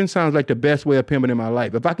 Internet pimping sounds like the best way of pimping in my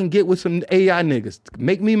life. If I can get with some AI niggas,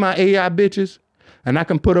 make me my AI bitches, and I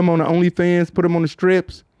can put them on the OnlyFans, put them on the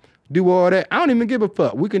strips, do all that. I don't even give a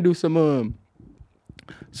fuck. We can do some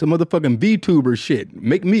motherfucking VTuber shit.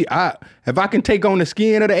 Make me, if I can take on the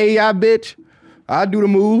skin of the AI bitch, I do the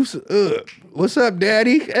moves. What's up,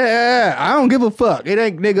 daddy? I don't give a fuck. It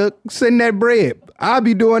ain't nigga send that bread. I'll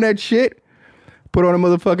be doing that shit. Put on a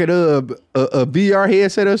motherfucking a VR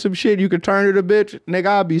headset or some shit. You can turn it a bitch. Nigga,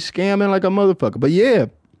 I'll be scamming like a motherfucker. But yeah,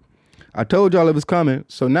 I told y'all it was coming.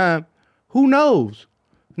 So now, who knows?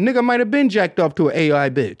 Nigga might have been jacked off to an AI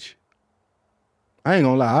bitch. I ain't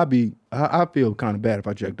gonna lie. I feel kind of bad if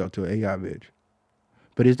I jacked off to an AI bitch.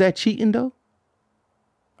 But is that cheating though?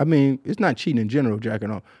 I mean, it's not cheating in general,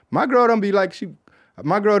 jacking off. My girl don't be like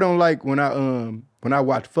my girl don't like when I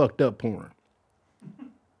watch fucked up porn.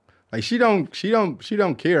 Like she don't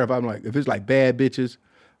care if it's like bad bitches,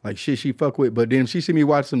 like shit she fuck with. But then if she see me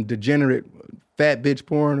watch some degenerate fat bitch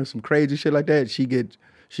porn or some crazy shit like that, she get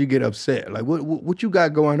upset. Like what you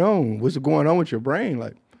got going on? What's going on with your brain?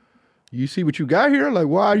 Like you see what you got here? Like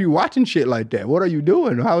why are you watching shit like that? What are you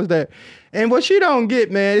doing? How is that? And what she don't get,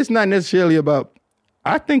 man, it's not necessarily about.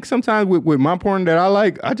 I think sometimes with my porn that I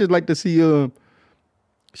like, I just like to see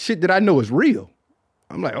shit that I know is real.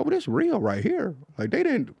 I'm like, oh, this real right here. Like they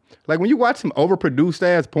didn't, like when you watch some overproduced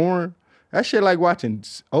ass porn, that shit like watching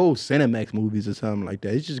old Cinemax movies or something like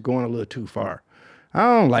that. It's just going a little too far. I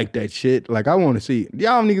don't like that shit. Like I want to see,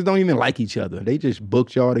 y'all niggas don't even like each other. They just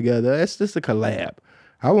booked y'all together. That's just a collab.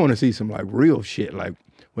 I want to see some like real shit. Like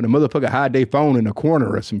when a motherfucker hide their phone in a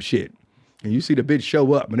corner or some shit. And you see the bitch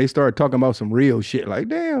show up and they start talking about some real shit. Like,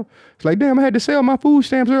 damn. It's like, damn, I had to sell my food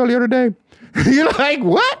stamps earlier today. You're like,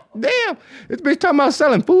 what? Damn. This bitch talking about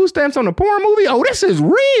selling food stamps on a porn movie? Oh, this is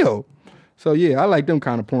real. So, yeah, I like them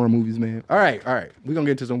kind of porn movies, man. All right. We're going to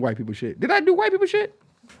get into some white people shit. Did I do white people shit?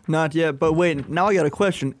 Not yet, but wait, now I got a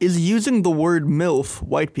question. Is using the word MILF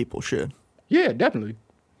white people shit? Yeah, definitely.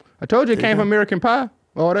 I told you it came from American Pie.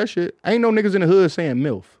 All that shit. Ain't no niggas in the hood saying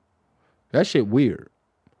MILF. That shit weird.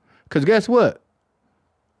 Because guess what?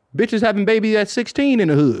 Bitches having babies at 16 in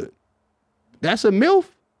the hood. That's a MILF?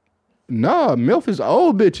 No, MILF is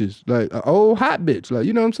old bitches. Like an old hot bitch. Like,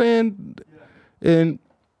 you know what I'm saying? Yeah. And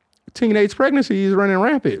teenage pregnancy is running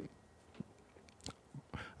rampant.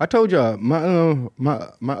 I told y'all,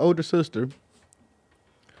 my older sister,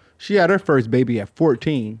 she had her first baby at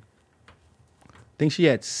 14. I think she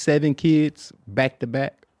had 7 kids back to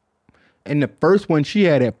back. And the first one she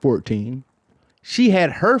had at 14, she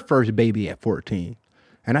had her first baby at 14.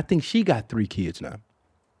 And I think she got 3 kids now.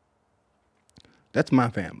 That's my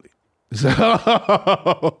family. So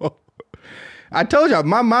I told y'all,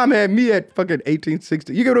 my mom had me at fucking 18,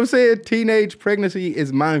 16. You get what I'm saying? Teenage pregnancy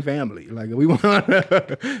is my family. Like we want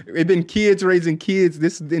it's been kids raising kids.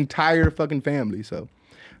 This is the entire fucking family. So,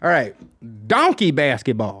 all right. Donkey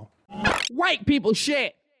basketball. White people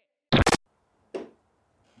shit.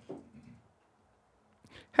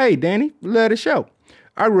 Hey, Danny, love the show.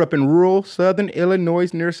 I grew up in rural southern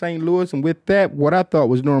Illinois near St. Louis, and with that, what I thought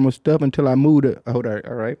was normal stuff until I moved to, all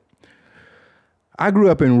right. I grew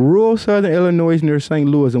up in rural southern Illinois near St.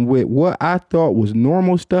 Louis, and with what I thought was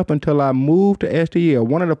normal stuff until I moved to STL.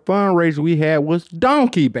 One of the fundraisers we had was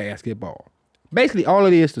donkey basketball. Basically, all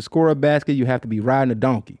it is to score a basket, you have to be riding a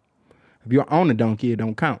donkey. If you're on a donkey, it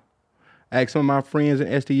don't count. I asked some of my friends in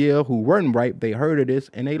STL who weren't right, they heard of this,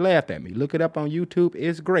 and they laughed at me. Look it up on YouTube.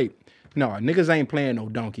 It's great. No, niggas ain't playing no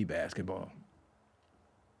donkey basketball.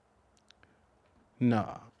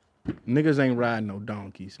 Nah. Niggas ain't riding no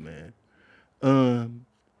donkeys, man.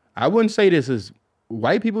 I wouldn't say this is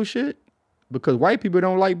white people shit because white people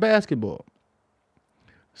don't like basketball.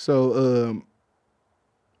 So,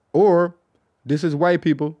 or this is white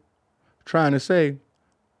people trying to say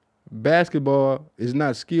basketball is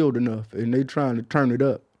not skilled enough and they trying to turn it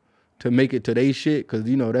up to make it to they shit because,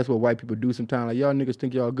 you know, that's what white people do sometimes. Like, y'all niggas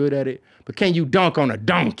think y'all good at it, but can you dunk on a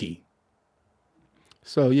donkey?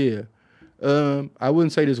 So, yeah. I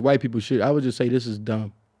wouldn't say this white people shit. I would just say this is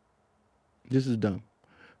dumb. This is dumb.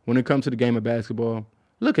 When it comes to the game of basketball,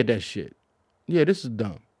 look at that shit. Yeah, this is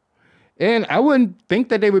dumb. And I wouldn't think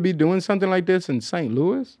that they would be doing something like this in St.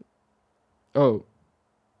 Louis. Oh,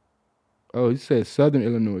 he said Southern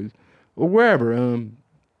Illinois. Or wherever.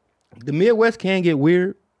 The Midwest can get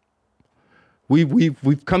weird.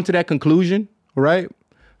 We've come to that conclusion, right?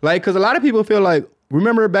 Like, because a lot of people feel like,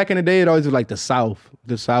 remember back in the day, it always was like the South.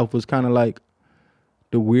 The South was kind of like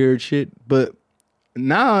the weird shit. But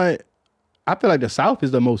now I feel like the South is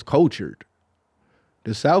the most cultured.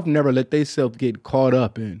 The South never let themselves get caught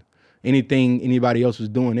up in anything anybody else was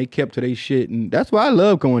doing. They kept to their shit. And that's why I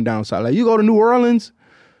love going down south. Like, you go to New Orleans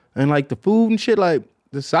and like the food and shit, like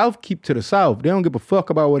the South keep to the South. They don't give a fuck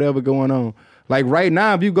about whatever going on. Like right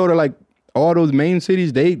now, if you go to like all those main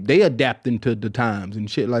cities, they adapting to the times and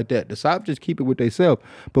shit like that. The South just keep it with themselves.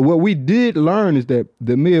 But what we did learn is that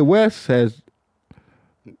the Midwest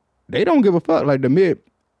they don't give a fuck. Like the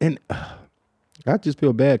and I just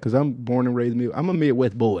feel bad because I'm born and raised I'm a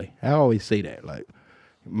Midwest boy. I always say that. Like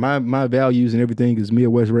my values and everything is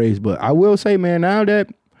Midwest raised. But I will say, man, now that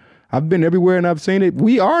I've been everywhere and I've seen it,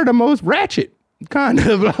 we are the most ratchet. Kind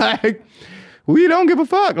of like we don't give a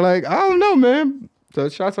fuck. Like, I don't know, man. So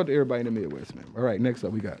shouts out to everybody in the Midwest, man. All right, next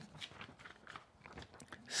up we got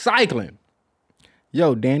cycling.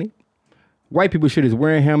 Yo, Danny. White people shit is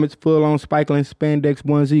wearing helmets, full-on spiking, spandex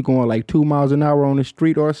onesie, going like 2 miles an hour on the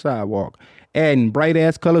street or sidewalk. Adding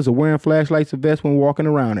bright-ass colors or wearing flashlights or vests when walking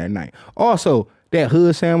around at night. Also, that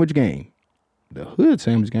hood sandwich game. The hood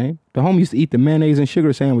sandwich game. The homie used to eat the mayonnaise and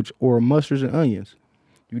sugar sandwich or mustards and onions.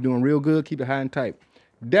 You doing real good, keep it high and tight.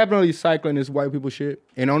 Definitely cycling is white people shit.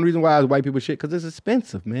 And the only reason why it's white people shit, because it's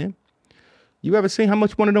expensive, man. You ever seen how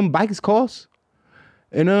much one of them bikes costs?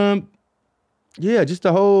 And yeah, just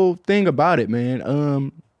the whole thing about it,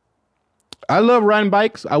 man. I love riding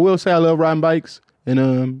bikes. I will say I love riding bikes.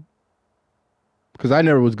 And because I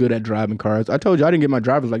never was good at driving cars. I told you I didn't get my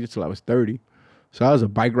driver's license until I was 30. So I was a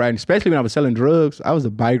bike riding, especially when I was selling drugs. I was a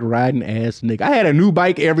bike riding ass nigga. I had a new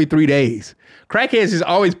bike every 3 days. Crackheads just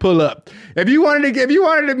always pull up. If you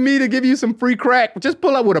wanted me to give you some free crack, just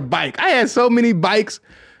pull up with a bike. I had so many bikes,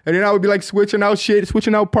 and then I would be like switching out shit,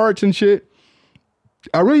 switching out parts and shit.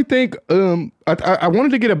 I really think I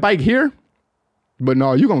wanted to get a bike here, but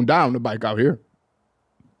no, you gonna die on the bike out here.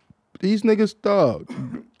 These niggas thug.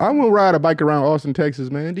 I won't ride a bike around Austin,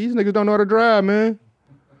 Texas, man. These niggas don't know how to drive, man.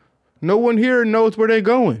 No one here knows where they're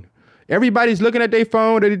going. Everybody's looking at their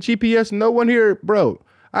phone, at the GPS. No one here, bro.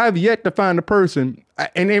 I've yet to find a person.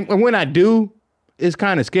 And when I do, it's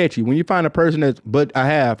kind of sketchy. When you find a person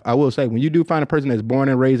I will say, when you do find a person that's born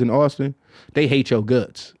and raised in Austin, they hate your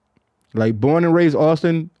guts. Like born and raised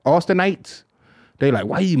Austinites, they like,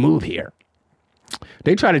 why you move here?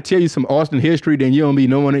 They try to tell you some Austin history, then you don't be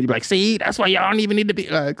knowing it. You're like, see, that's why y'all don't even need to be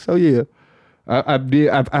like, so yeah. I've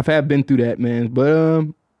been through that, man. But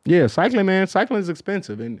yeah, cycling, man. Cycling is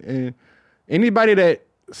expensive. And anybody that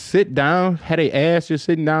sit down, had a ass just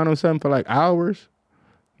sitting down on something for like hours,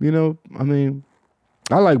 you know, I mean,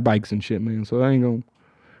 I like bikes and shit, man. So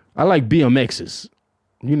I like BMXs,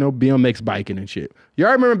 you know, BMX biking and shit.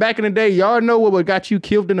 Y'all remember back in the day, y'all know what got you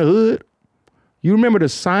killed in the hood? You remember the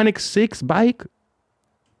Sonic 6 bike?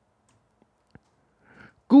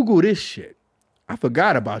 Google this shit. I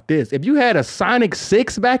forgot about this. If you had a Sonic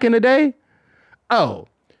 6 back in the day, oh,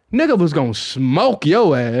 nigga was gonna smoke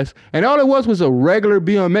your ass. And all it was a regular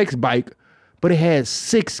BMX bike, but it had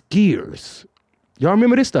 6 gears. Y'all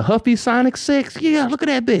remember this, the Huffy Sonic 6? Yeah, look at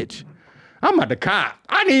that bitch. I'm about to cop.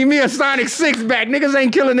 I need me a Sonic 6 back. Niggas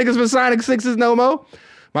ain't killing niggas for Sonic 6s no more.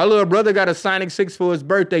 My little brother got a Sonic 6 for his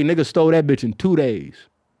birthday. Nigga stole that bitch in 2 days.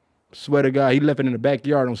 Swear to God, he left it in the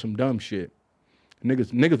backyard on some dumb shit.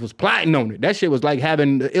 Niggas was plotting on it. That shit was like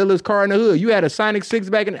having the illest car in the hood. You had a Sonic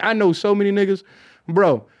 6 back in I know so many niggas.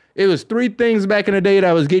 Bro, it was 3 things back in the day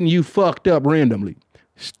that was getting you fucked up randomly.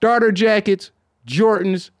 Starter jackets,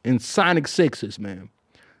 Jordans, and Sonic 6s, man.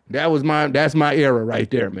 That's my era right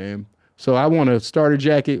there, man. So I want a starter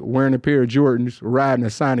jacket, wearing a pair of Jordans, riding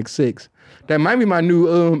a Sonic 6. That might be my new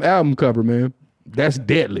album cover, man. That's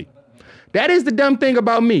deadly. That is the dumb thing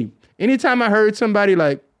about me. Anytime I heard somebody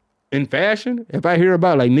like, in fashion, if I hear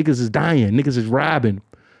about like niggas is dying, niggas is robbing,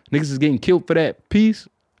 niggas is getting killed for that piece,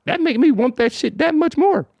 that make me want that shit that much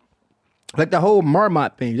more. Like the whole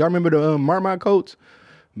Marmot thing. Y'all remember the Marmot coats?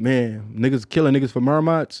 Man, niggas killing niggas for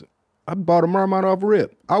Marmots. I bought a Marmot off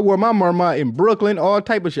rip. I wore my Marmot in Brooklyn, all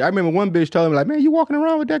type of shit. I remember one bitch telling me like, man, you walking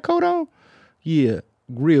around with that coat on? Yeah,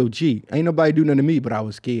 real G. Ain't nobody do nothing to me, but I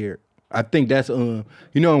was scared. I think that's, you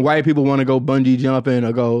know, when white people want to go bungee jumping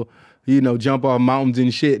or go, you know, jump off mountains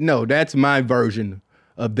and shit. No, that's my version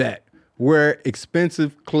of that. Wear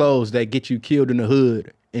expensive clothes that get you killed in the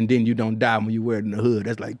hood and then you don't die when you wear it in the hood.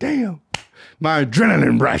 That's like, damn, my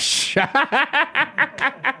adrenaline rush.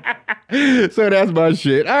 So that's my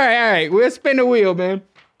shit. All right. We'll spin the wheel, man.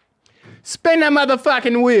 Spin that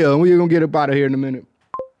motherfucking wheel. We're going to get up out of here in a minute.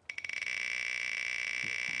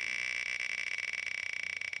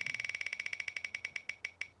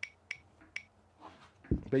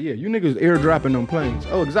 But yeah, you niggas airdropping on planes.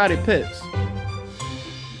 Oh, exotic pets.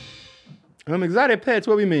 Exotic pets,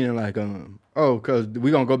 what we mean? Like, cause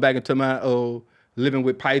we gonna go back into my living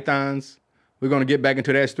with pythons. We're gonna get back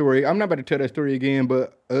into that story. I'm not about to tell that story again,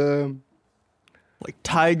 but like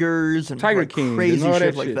tigers and Tiger like King crazy and all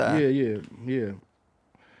shit that like shit. that.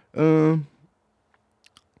 Yeah.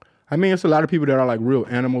 I mean, it's a lot of people that are like real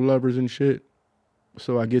animal lovers and shit.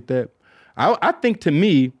 So I get that. I think to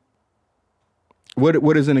me,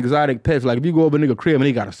 what is an exotic pet? Like if you go over a nigga crib and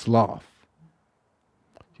he got a sloth.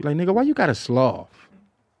 You're like, nigga, why you got a sloth?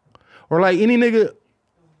 Or like any nigga,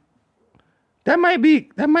 that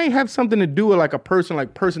might have something to do with like a person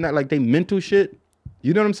that like they mental shit.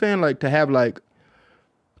 You know what I'm saying? Like to have like,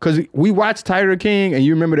 cause we watched Tiger King and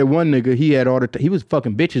you remember that one nigga, he had he was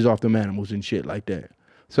fucking bitches off them animals and shit like that.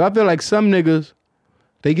 So I feel like some niggas,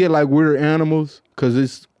 they get like weird animals cause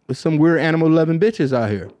it's some weird animal loving bitches out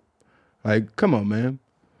here. Like, come on, man.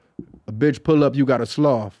 A bitch pull up, you got a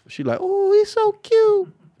sloth. She like, oh, he's so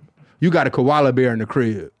cute. You got a koala bear in the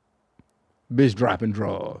crib. Bitch dropping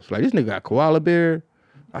draws. Like, this nigga got koala bear.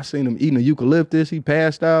 I seen him eating a eucalyptus. He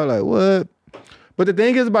passed out. Like, what? But the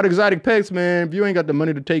thing is about exotic pets, man, if you ain't got the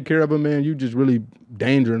money to take care of them, man, you just really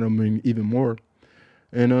endangering them even more.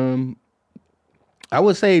 And I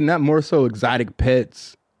would say not more so exotic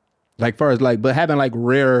pets, like far as like, but having like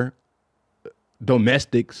rare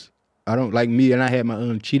domestics. I don't like me, and I had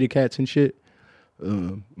my cheetah cats and shit.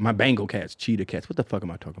 My Bengal cats, cheetah cats. What the fuck am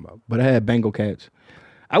I talking about? But I had Bengal cats.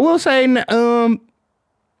 I will say,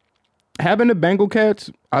 having the Bengal cats,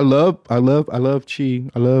 I love Chi.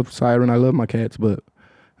 I love Siren. I love my cats, but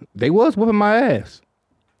they was whooping my ass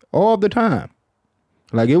all the time.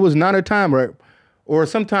 Like it was not a time where, or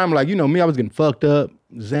sometime like, you know, me, I was getting fucked up,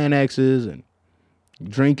 Xanaxes and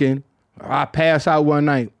drinking. I pass out one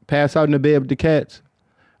night, pass out in the bed with the cats.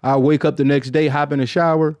 I wake up the next day, hop in the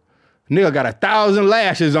shower. Nigga got 1,000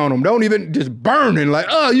 lashes on them. Don't even just burning. Like,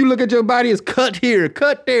 oh, you look at your body, it's cut here,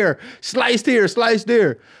 cut there, sliced here, sliced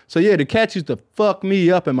there. So yeah, the cats used to fuck me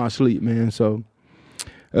up in my sleep, man. So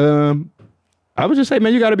I would just say,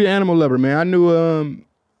 man, you gotta be an animal lover, man. I knew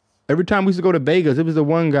every time we used to go to Vegas, it was the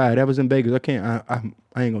one guy that was in Vegas. I ain't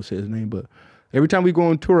gonna say his name, but every time we go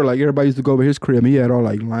on tour, like everybody used to go over his crib. He had all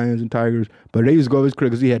like lions and tigers, but they used to go over his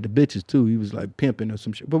crib because he had the bitches too. He was like pimping or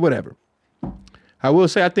some shit, but whatever. I will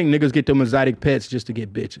say I think niggas get them exotic pets just to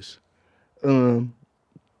get bitches.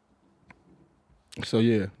 So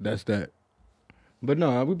yeah, that's that. But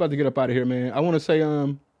no, we about to get up out of here, man. I want to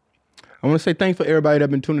say thanks for everybody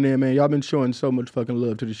that been tuning in, man. Y'all been showing so much fucking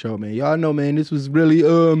love to the show, man. Y'all know, man, this was really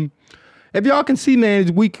if y'all can see,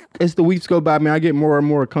 man, as the weeks go by, man, I get more and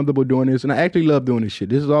more comfortable doing this, and I actually love doing this shit.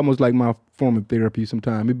 This is almost like my form of therapy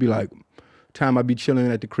sometimes. It'd be like time I'd be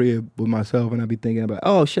chilling at the crib with myself, and I'd be thinking about,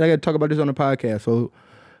 oh, shit, I got to talk about this on the podcast. So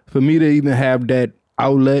for me to even have that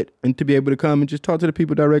outlet and to be able to come and just talk to the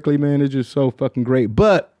people directly, man, it's just so fucking great.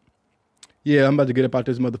 But, yeah, I'm about to get up out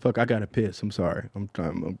this motherfucker. I got to piss. I'm sorry. I'm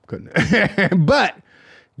cutting it. But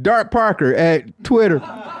Dart Parker at Twitter,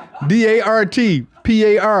 DartParker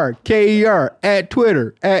at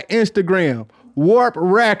Twitter, at Instagram, Warp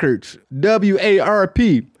Records,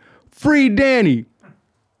 WARP, Free Danny.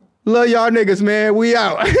 Love y'all niggas, man. We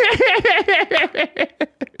out.